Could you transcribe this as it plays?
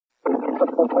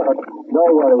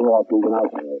Don't worry, Walter. You know,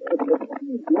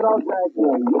 Jack,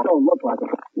 you don't look like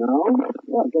it. No?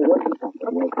 Yeah, so what you think?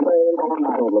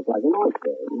 I don't look like an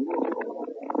oyster.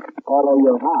 Although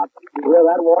you're hot. Hear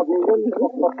that, Walter?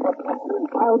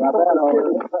 I was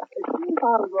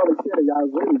only kidding. I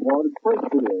was really bored. It's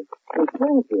Springfield. It's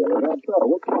Springfield, is that so?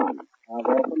 Which one? I've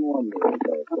often wondered.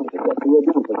 You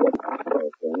do forget.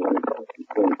 So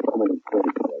many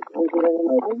Springfields.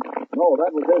 No,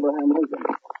 that was Abraham Lincoln.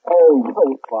 Oh,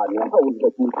 pardon me. I always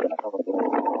get used to that.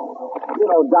 You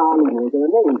know, Don and Lincoln,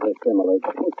 the names are similar.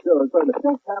 Sure, so I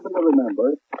just happen to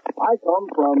remember, I come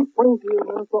from Springfield,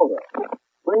 Minnesota.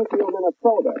 Springfield,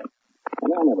 Minnesota.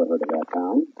 And I never heard of that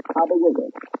town. How big is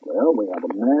it? Well, we have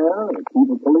a mayor, a chief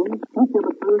of police, two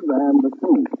citizens, and the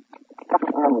chief.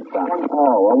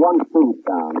 Oh, a one-food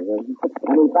town.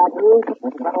 Any factories?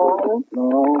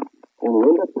 No. Any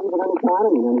industries of any kind? I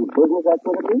mean, any business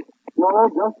activity? No,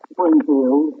 just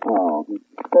Springfield. Oh.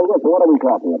 Say, what are we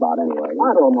talking about anyway?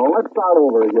 I don't know. Let's start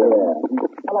over again. Yeah.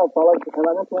 Hello, fellas. Have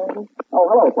I missed anything? Oh,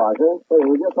 hello, Parker. Say,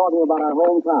 we were just talking about our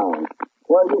hometown.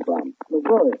 Where are you from?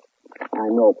 Missouri.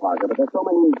 I know, Parker, but there's so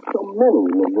many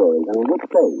Missouris. I mean, which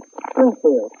state?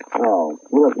 Springfield. Oh,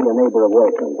 you must be a neighbor of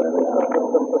Wilson's, I think.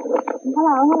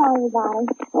 Hello, everybody.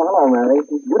 Oh, hello, Mary.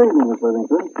 Good evening, Miss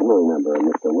Livingston. You remember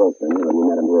Mr. Wilson when you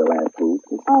met him here last week.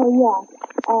 Oh, yes.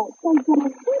 Say,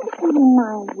 Jack, who does he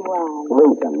remind you of?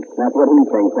 Lincoln. That's what he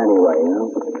thinks anyway, you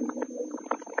know.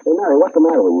 Hey, Mary, what's the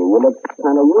matter with you? You look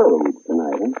kind of worried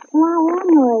tonight, huh? Well, I am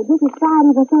worried. This is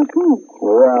Friday the 13th.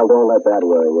 Well, don't let that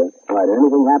worry you. Why, did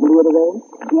anything happen to you today?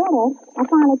 Did it? I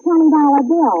found a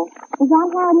 $20 bill. Is that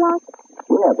hard luck?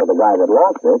 Yeah, for the guy that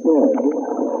lost it, yeah.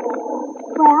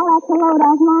 Well, that's a load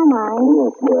off my mind.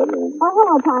 Yes, good. Oh,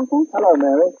 hello, Parker. Hello,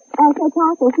 Mary. Say,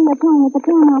 Parker, see you're playing at the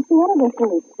Paramount Theater this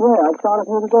week. Yeah, I started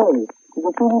here today. Did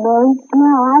you see me, Mary?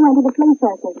 No, I went to the flea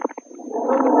circus.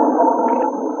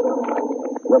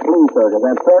 The flea circus.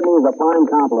 That certainly is a fine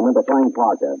compliment to Frank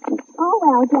Parker. Oh,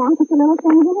 well, Jack, it's the little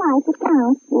things in life that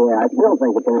count. Yeah, I still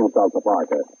think it's an insult to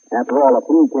Parker. After all, a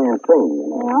flea can't sing, you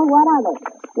know. Well, what of it?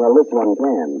 Well, this one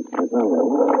can.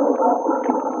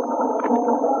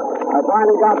 I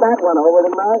finally got that one over,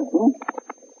 didn't I?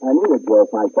 I need a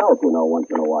joke myself, you know, once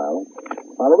in a while.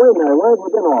 By the way, Mary, where have you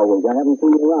been all week? I haven't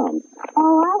seen you around.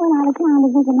 Oh, I went out of town to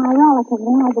visit my relatives.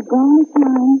 They had the grandest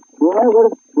time. Yeah, where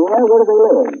do they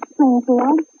live?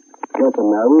 Springfield. Listen,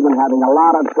 Mary, we've been having a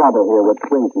lot of trouble here with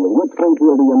Springfield. Which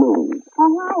Springfield do you mean?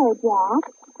 Ohio, Jack.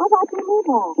 I thought you knew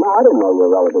that. No, I didn't know your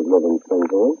relatives live in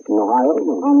Springfield. In Ohio?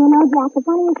 No. And you know, Jack, the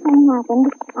funniest thing happened.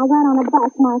 I got on a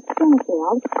bus marked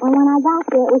Springfield, and when I got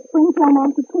there, it was Springfield,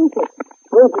 Massachusetts.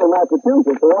 Springfield,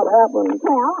 Massachusetts, so what happened?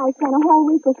 Well, I spent a whole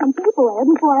week with some people there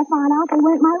before I found out they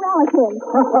weren't my relatives.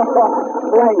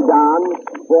 Play, Don.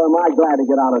 Boy, am I glad to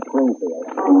get out of Springfield.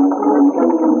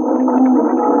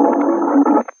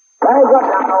 Very good,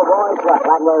 now, boys.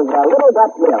 That was Little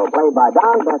Dutch Bill, played by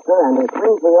Don Bester and his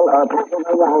Springfield or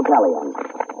Pennsylvania Hotelian.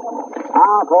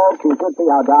 Now, folks, you should see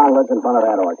how Don looks in front of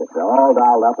that orchestra, all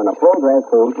dolled up in a full dress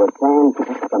suit with cans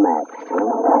to match.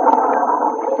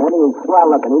 Then he's swell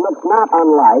looking. He looks not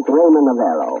unlike Raymond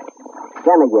Navarro.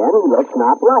 Then again, he looks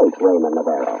not like Raymond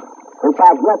Navarro. In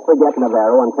fact, let's forget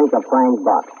Navarro and think of Frank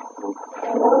Buck.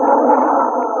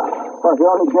 Of course, the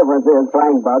only difference is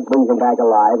Frank Buck brings him back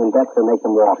alive and Dexter makes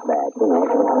him walk back, you know.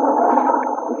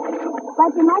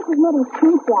 But you must admit he's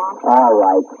cute, Jack. All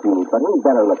right, cute. But who's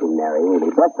better looking, Mary,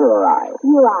 really, Dexter or I?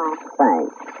 You are.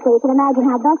 Thanks. So you can imagine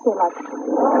how Dexter looks.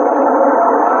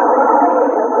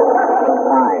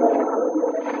 Fine.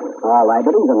 All right,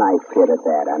 but he's a nice kid at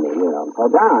that, I mean, you know. Oh,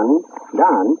 Don.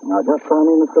 Now, just call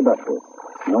me Mr. Dexter.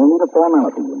 No need of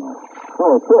formality, you know.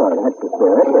 Oh, sure, that's the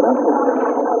spirit, you know.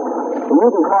 You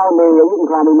can call me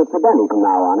Mr. Benny from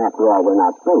now on. After all, we're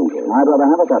not strangers. I'd rather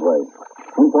have it that way.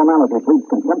 Informality breeds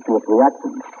contemptuous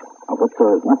reactions, of which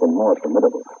there is nothing more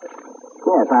formidable.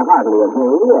 Yes, I heartily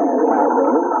agree. Yes, I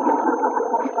agree.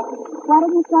 What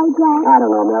did you say, Jack? I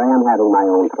don't know, Mary. I'm having my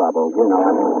own troubles, you know.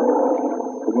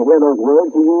 Did you hear those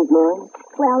words you used, Mary?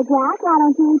 Well, Jack, why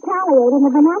don't you retaliate in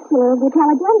the vernacular of the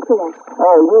intelligentsia?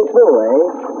 Oh, you too, eh?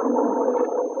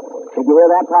 Did you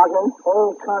hear that, Parker?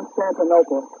 Oh,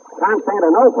 Constantinople.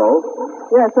 Constantinople?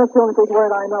 Yes, that's the only big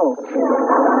word I know.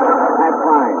 That's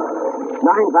fine.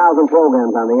 9,000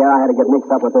 programs on the air. I had to get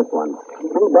mixed up with this one.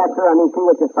 See, Dexter, see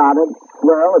what you started?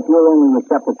 Well, if you're only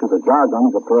receptive to the jargon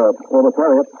of the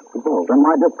proletariat, then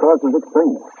my discourse is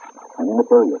extreme and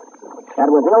immaterial.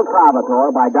 That was Il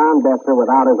Trovatore by Don Bester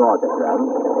without his orchestra.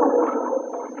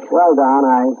 Well, Don,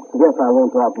 I guess I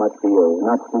won't talk much to you.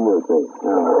 Not to you, too.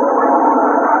 No.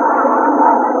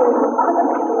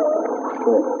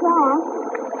 Jack,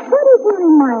 who did does he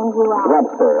remind you of?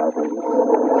 Webster, I think.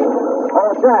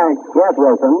 Oh, Jack. Yes,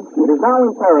 Wilson. It is now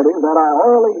imperative that I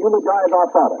orally eulogize our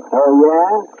product. Oh,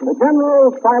 yeah? The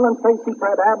General Silent Safety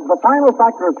Tread adds the final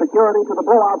factor of security to the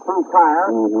blowout-proof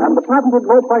tire, and the patented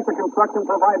low-pressure construction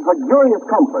provides luxurious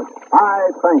comfort.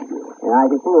 I thank you. Yeah,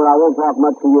 I can see where I won't talk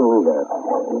much to you either.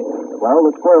 Well,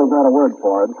 the squirrel's got a word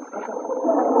for it.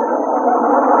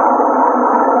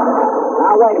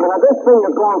 Now, wait a minute. This thing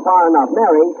has gone far enough.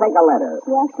 Mary, take a letter.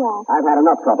 Yes, sir. I've had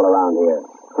enough trouble around here.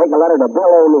 Take a letter to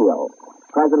Bill O'Neill,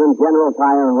 President, General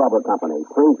Tire and Rubber Company,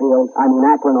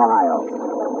 Akron, Ohio.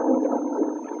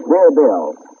 Dear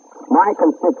Bill, my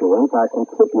constituents are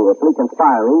conspicuously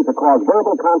conspiring to cause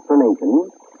verbal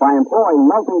consternation by employing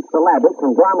multi-syllabic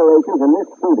conglomerations in this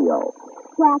studio.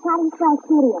 Jack, how do you spell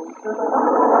studio?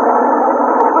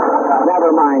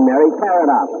 Never mind, Mary. Tear it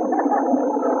up.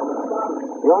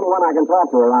 The only one I can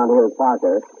talk to around here is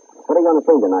Parker. What are you going to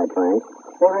sing tonight, Frank?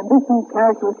 They're rendition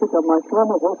characteristic of my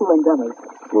former vocal endeavors.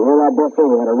 You hear that, Buster?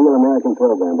 We had a real American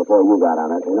program before you got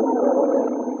on it, you know?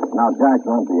 Now, Jack,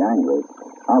 don't be angry.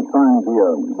 I'll try and be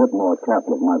a bit more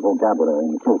careful of my vocabulary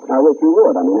in the future. I wish you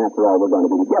would. I mean, after all, we're going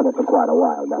to be together for quite a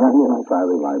while, Doc. Yes, I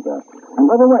realize that. And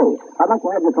by the way, I'd like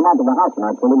to have you come out to the house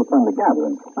tonight for a little friendly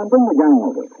gathering and bring the gang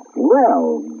over.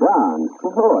 Well, Don,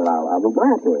 sure, I'll be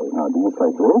glad to. Do you play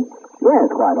bridge?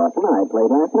 Yes, quite often. I played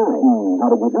last night.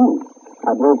 How did you do?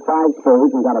 I broke 5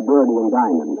 spades and got a birdie in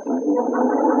diamonds.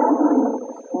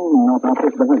 No, about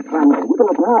this doesn't sound. You can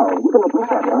look now. You can look now.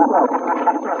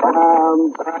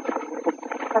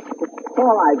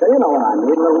 All right, so you know what I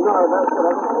mean. When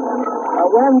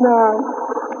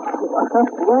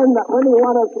do you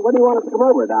want us to come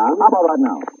over, Don? How about right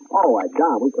now? All right,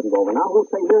 Don, we couldn't go over now. We'll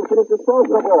stay here and finish this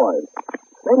program. The boys.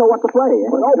 They know what to play. Eh?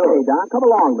 Well, okay, sure. Don, come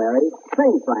along, Mary.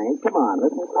 Sing, Frank. Come on,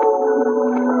 listen.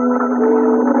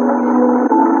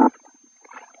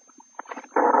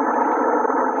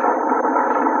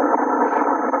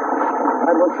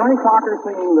 That was Frank Parker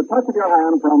singing The Touch of Your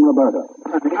Hand from Roberta.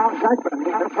 Now,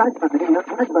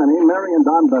 Jack Benny, Mary, and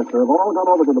Don Bester have all gone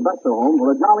over to the Bester home for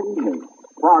a jolly evening.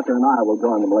 Parker and I will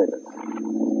join them later.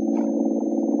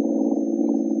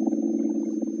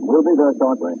 We'll be there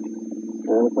shortly.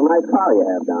 It's a nice car you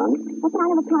have, Don. What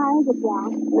kind of a car is it,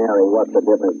 Jack? Mary, what's the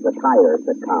difference? The tires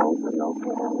that count, you know.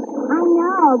 I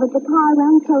know, but the car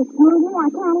runs so smoothly I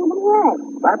can't even hear it.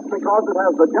 That's because it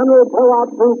has the General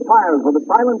blowout-proof tires with a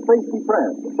silent safety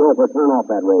tread. Sure, but turn off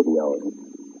that radio.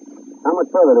 How much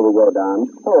further do we go,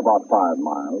 Don? Oh, about 5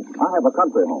 miles. I have a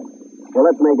country home. Well,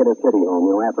 let's make it a city home.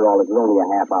 You know, after all, this is only a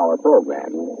half-hour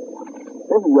program.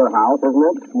 This is your house, isn't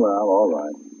it? Well, all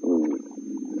right.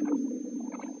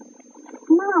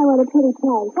 My, what a pretty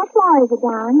place. What floor is it,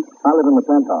 Don? I live in the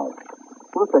penthouse.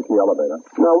 We'll take the elevator.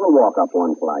 No, we'll walk up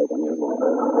one flight. I mean,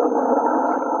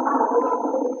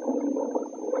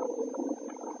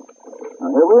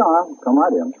 now, here we are. Come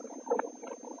right in.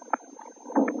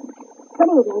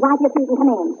 Good evening. Wipe your feet and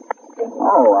come in.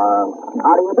 Oh,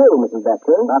 how do you do, Mrs.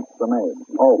 Bester? That's the maid.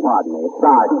 Oh, pardon me. It's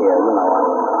dark here, you know.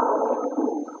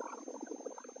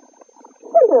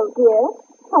 Hello, dear.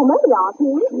 Oh, maybe are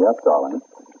you? Yes, darling.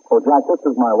 Oh, Jack, this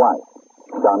is my wife,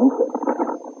 Donita.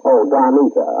 Oh,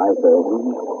 Donita, I see.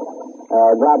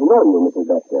 Glad to know you, Mrs.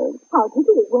 Bester. How do you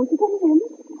do? Won't you come in?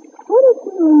 What does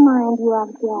she remind you of,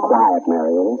 Jack? Quiet,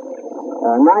 Mary.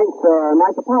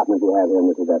 Nice apartment you have here,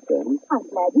 Mrs. Bester. I'm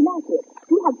glad you like it.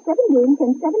 You have 7 rooms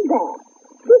and 7 baths.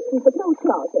 This is the clothes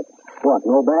closet. What,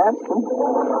 no bath?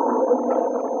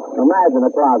 Imagine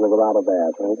a closet without a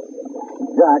bath, eh?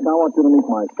 Jack, I want you to meet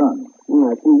my son.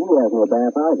 I see he has no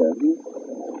bath either.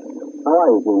 How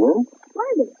are you, Junior?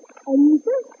 Splendid. And you,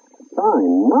 sir?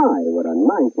 Fine. My, what a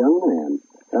nice young man.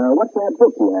 What's that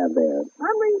book you have there?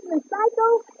 I'm reading the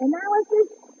Psychoanalysis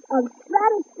of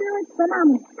Stratospheric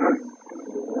Phenomena.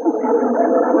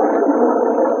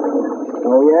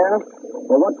 Oh, yeah?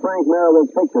 Well, what's Frank Merrill's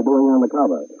picture doing on the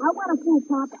cover? I want to see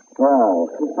Papa.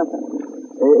 Oh.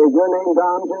 Is your name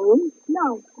Don, too?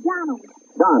 No, Donald.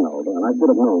 Donald. Well, I should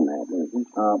have known that.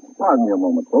 Pardon me a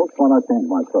moment, folks, while I change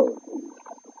my clothes.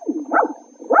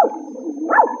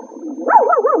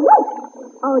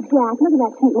 Oh, Jack, look at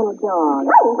that cute little dog.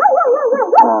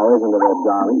 Oh, isn't it a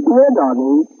darling? Here,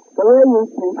 doggy. Come here, you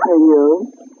sweet thing, you.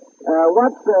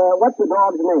 What's the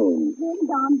dog's name?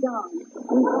 Don.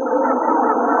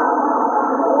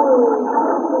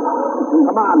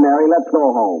 Come on, Mary, let's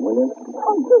go home, will you?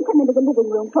 Oh, do come into the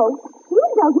living room, folks. He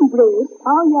doesn't breathe.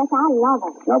 Oh, yes, I love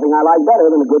it. Nothing I like better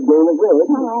than a good game of bridge.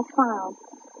 Oh, that's fine.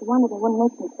 I wonder they wouldn't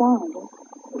make me stand it.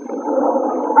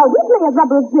 Oh, we play a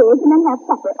rubber bridge and then have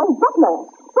supper. Oh, Butler.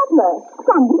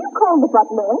 Son, do you call the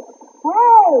butler?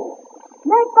 Hey!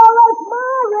 Nicholas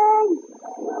Murray!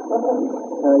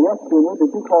 Yes, Junior,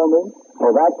 did you call me?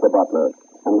 Oh, that's the butler.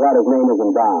 I'm glad his name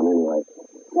isn't Don, anyway.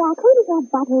 Jack, who does that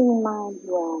butler remind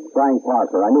you of? Frank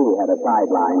Parker. I knew he had a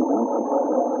sideline.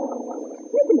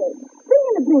 Nicholas, bring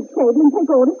in a big table and take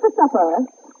orders for supper.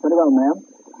 Very well, ma'am.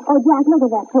 Oh, Jack, look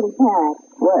at that pretty parrot.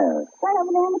 Where? Right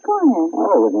over there in the corner.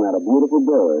 Oh, isn't that a beautiful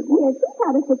bird? Yes, he's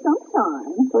had us for some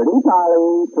time. Pretty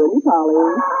Polly, pretty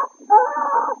Polly.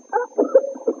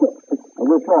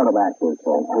 We're short of actors,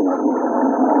 folks, you know.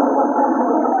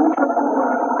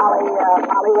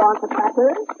 Polly wants a cracker?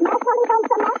 My Polly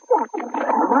wants a matcha.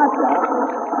 A matcha?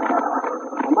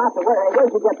 A matcha?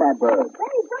 Where'd you get that bird?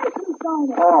 Very he's going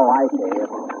there. Oh, I see.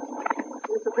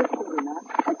 Here's the fish for you, ma'am.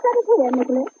 Let's set it here,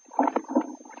 Nicholas.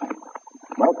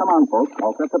 Well, come on, folks.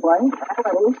 All set to play?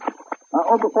 Ready?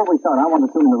 Before we start, I want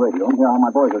to tune in the radio and hear how my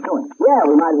boys are doing. Yeah,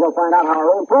 we might as well find out how our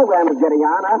own program is getting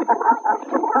on, huh?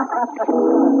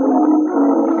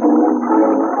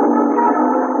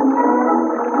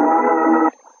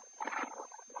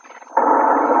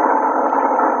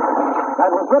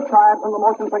 That was Riptide from the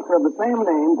motion picture of the same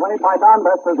name, played by Don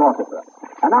Bester's orchestra.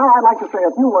 And now I'd like to say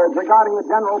a few words regarding the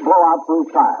General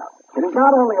Blowout-Proof tire. It is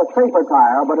not only a safer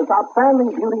tire, but its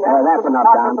outstanding beauty... That's enough,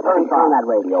 Don. Turn that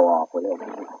radio off, will you?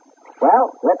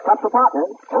 Well, let's cut for partners.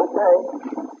 Okay.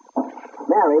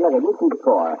 Mary, look at you keep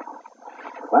score.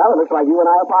 Well, it looks like you and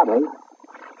I are partners.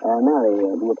 Mary,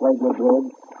 do you play good bridge?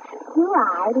 Do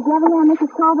I? Did you ever hear Mrs.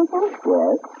 Culberson?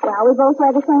 Yes. Well, we both wear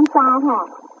the same style hat.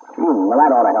 Well, that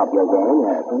ought to help your game,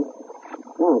 yes.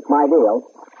 It's my deal.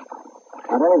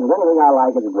 Now, there isn't anything I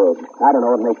like as bridge. I don't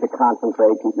know, it makes you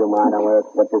concentrate, keep your mind on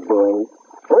what you're doing.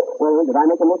 Oh, wait, did I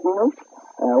make a misdeal?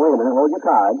 Wait a minute, hold your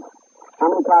cards. How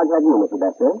many cards have you, Mr.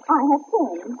 Bester? I have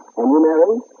 10. And you,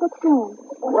 Mary?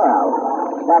 16. Well,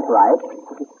 that's right.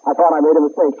 I thought I made a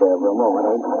mistake there for a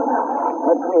moment.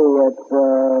 Let's see,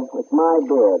 it's my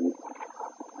bid.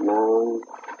 9,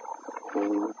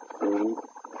 10, 10.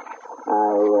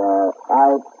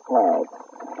 I pass.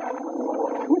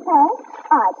 You pass?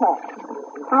 I pass.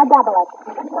 I double it.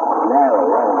 Mary,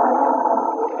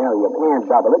 no, you can't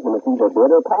double it. You must either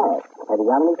bid or pass. Have you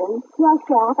got anything? Yes,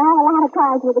 Jack. I have a lot of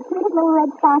cards with the cutest little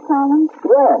red spots on them.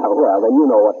 Yeah, well, then you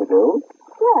know what to do.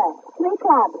 Sure. 3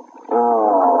 clubs.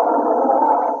 Oh.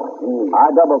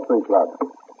 I double 3 clubs.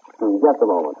 Just a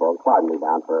moment, folks. Pardon me,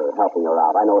 Don, for helping her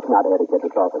out. I know it's not etiquette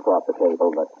to talk across the table,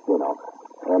 but, you know.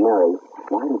 Mary,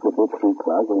 why did you bid 3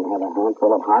 clubs and have a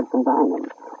handful of hearts and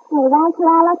diamonds? Well, that's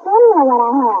why I let them know what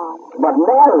I have. But,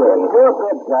 Mary! You're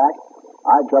good, Jack.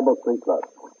 I double 3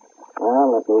 clubs.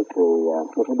 Well, let me see.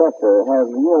 Mr. Bester, have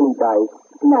you any dice?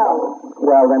 No.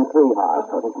 Well, then 3 hearts.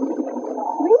 3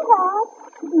 hearts?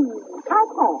 I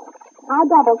pass. I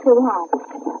double 3 hearts.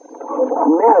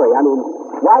 Mary, I mean,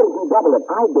 why did you double it?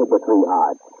 I did the 3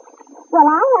 hearts. Well,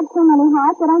 I have too many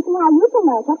hearts. I don't see how you can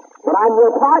make it. But I'm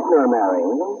your partner, Mary.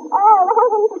 Oh, well,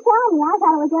 you should tell me. I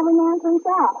thought it was every man for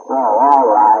himself. Oh, all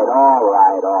right.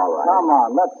 Come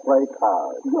on, let's play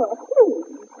cards. Yes, please.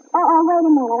 Oh, wait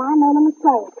a minute. I made a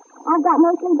mistake. I've got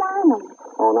mostly diamonds.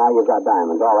 Oh, now you've got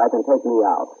diamonds. All right, then take me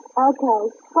out.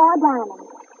 Okay, 4 diamonds.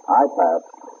 I pass.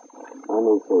 Let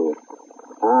me see.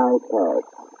 I pass.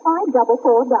 I double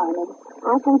 4 diamonds.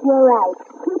 I think you're right.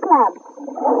 2 clubs.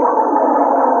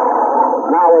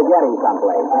 Now we're getting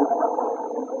someplace, huh?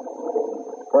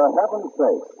 For heaven's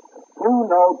sake, you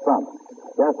know Trump.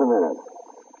 Just a minute.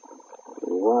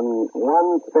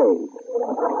 One spade.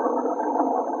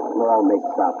 We're all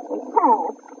mixed up.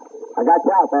 Pass. I got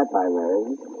you out that time,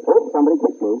 Mary. Oops, somebody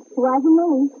kicked me. Wasn't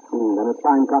me. Then it's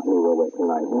fine company we're with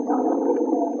tonight.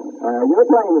 You're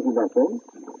playing, Mrs. Bester.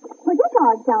 Well, your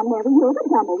cards down there, but you're the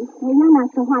dummy. Well, you're not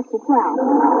so hot yourself.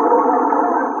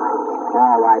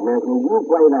 All right, Nancy, you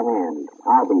play the hand.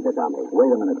 I'll be the dummy.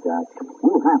 Wait a minute, Jack.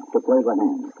 You have to play the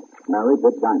hand. Mary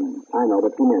did diamonds. I know,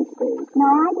 but she meant spade. No,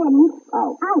 I didn't.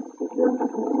 Oh. Out.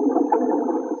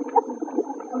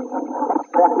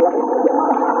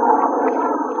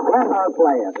 Let her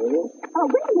play it, will you? Oh,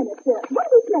 wait a minute, sir. What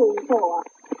are we playing for?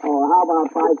 Oh, how about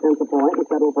 5 cents a point to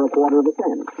settle for a quarter of a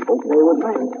cent? Okay with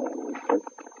me.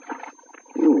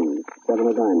 7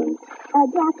 of diamonds.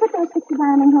 Jack, put those 6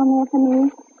 diamonds on there for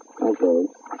me. Okay.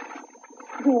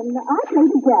 Then I play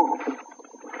the jack.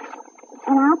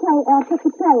 And I'll put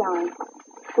the tray on.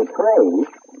 The tray?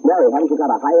 Mary, haven't you got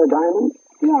a higher diamond?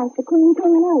 Yes, the queen,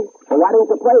 king, and ace. Well, why don't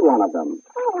you play one of them?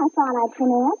 Oh, I thought I'd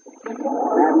finesse.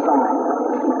 That's fine.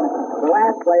 The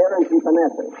last player, and she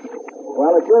finesses.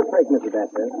 Well, it's your trick, Mr.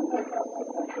 Bester.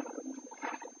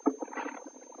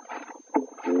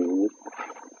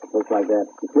 Looks like that.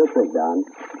 It's your trick, Don.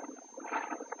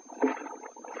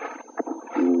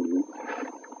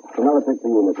 Another trick for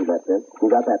you, Mrs. Bester. You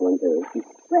got that one, too.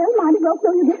 Well, might as well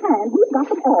show you this hand. We've got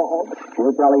them all.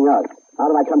 You're telling us. How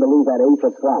did I come to lose that ace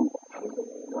of trump?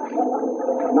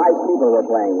 Nice people we're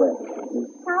playing with.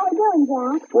 How are we doing,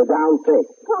 Jack? We're down 6.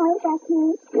 Point, that's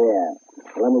you. Yeah.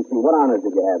 Well, let me see. What honors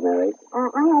did you have, Mary?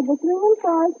 I had the 3 and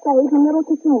 4 spades in Little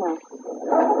Casino.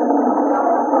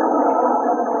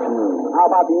 How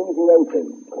about the easy aces?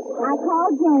 I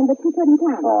called Jane, but she couldn't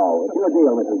come. Oh, it's your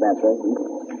deal, Mrs. Bester.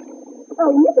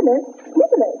 Oh, Nicholas.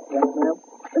 Nicholas. Yes, ma'am?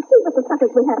 Let's see what the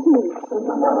suckers we have here.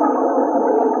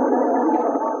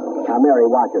 Now, Mary,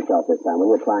 watch yourself this time. When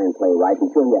you try and play right,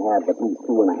 be sure you have at least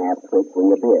 2.5 tricks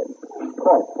when you bid. Of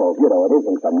course, folks, you know, it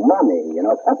isn't the money, you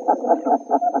know.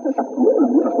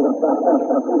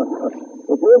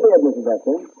 It's your bid, Mrs.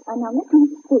 Bester. Now, let me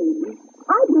see.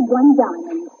 I did 1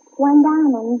 diamond. 1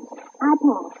 diamond. I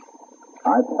passed.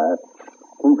 I passed.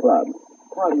 2 clubs.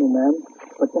 Pardon me, ma'am,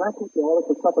 but can I take your order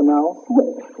for supper now?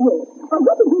 Yes, yes. Oh,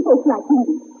 what do you folks like to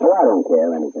eat? Oh, I don't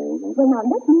care anything. Well, now,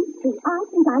 let me see. I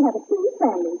think I have a 2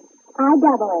 sandwich. I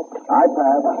double it. I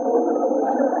pass.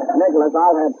 Nicholas,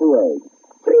 I'll have 2 eggs.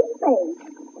 3 spades.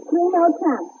 3 no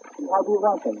trumps. How do you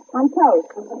want them? On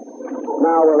toast.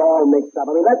 Now we're all mixed up.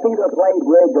 I mean, let's either play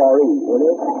bridge or eat, will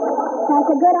you? That's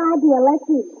a good idea. Let's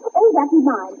eat. Oh, that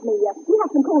reminds me. You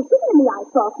have some cold chicken in the ice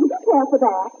box. Would you care for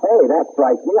that? Hey, that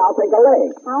strikes me. I'll take a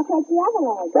leg. I'll take the other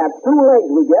leg. That's 2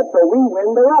 legs we get, so we win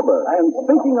the rubber. And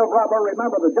speaking of rubber,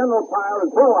 remember the General Tire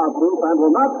is blowout proof and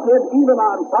will not skid even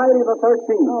on Friday the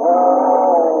 13th.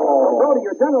 Oh. Go to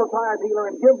your General Tire dealer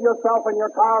and give yourself and your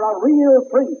car a real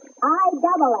treat. I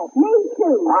double it. Me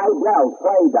too. Well,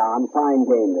 play, Don. Fine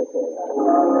game this is.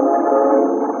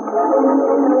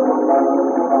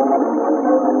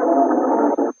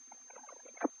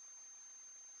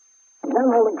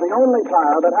 General is the only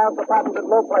tire that has the patented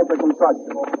low-pressure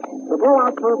construction. The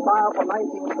blowout-proof tire from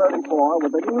 1934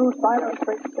 with the new silent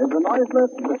fix is a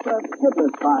noiseless, distressed,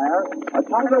 skidless tire, a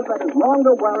tire that is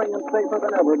longer wearing and safer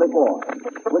than ever before.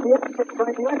 With the extra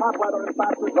strength, hot weather, and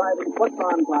faster driving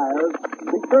push-on tires,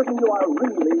 be certain you are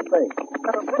really safe.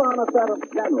 Put on a set of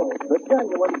General, the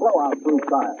genuine blowout-proof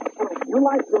tire. You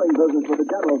like doing business with the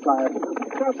General tire because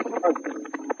it's just the customers.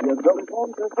 Your building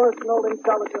homes are personal,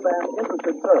 intelligent, and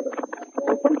interested service.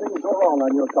 If something go wrong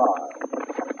on your car,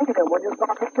 even when your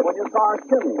car is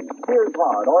skimming, steers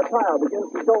hard, or tire begins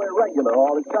to show irregular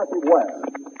or excessive wear,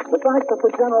 the fact that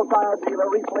the General Tire dealer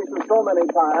replaces so many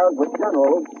tires with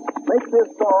Generals makes his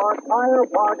store Tire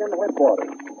Bargain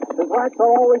Headquarters. His racks are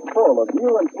always full of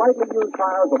new and slightly used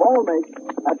tires of all makes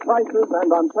at prices and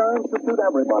on terms to suit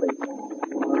everybody.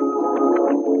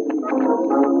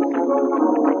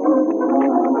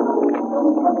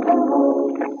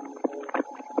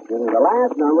 This is the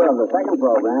last number of the second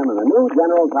program in the new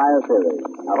General Tire series.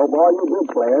 I hope all you bridge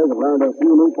players have learned a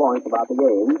few new points about the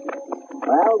game.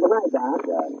 Well, good night, Don.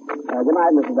 Good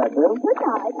night, Mrs. Bester. Good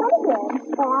night. Come again.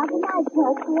 Well, good night,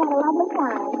 Chuck. We had a lovely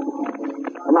time.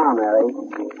 Come on, Mary.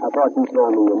 I thought you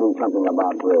told me you knew something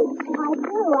about bridge. I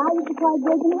do. I used to play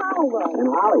bridge in Hollywood. In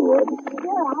Hollywood?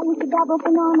 Sure, I used to double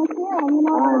for Norma Shearer, you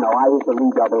know. I know. I used to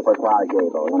redouble for Clark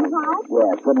Gable. In Hart?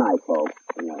 Yes. Good night, folks.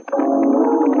 Good night.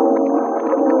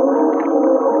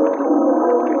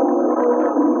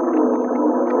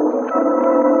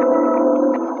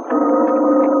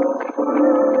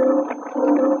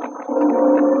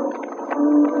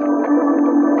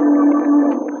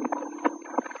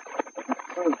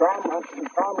 This is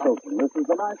Tom Wilson. This is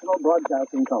the National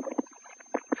Broadcasting Company.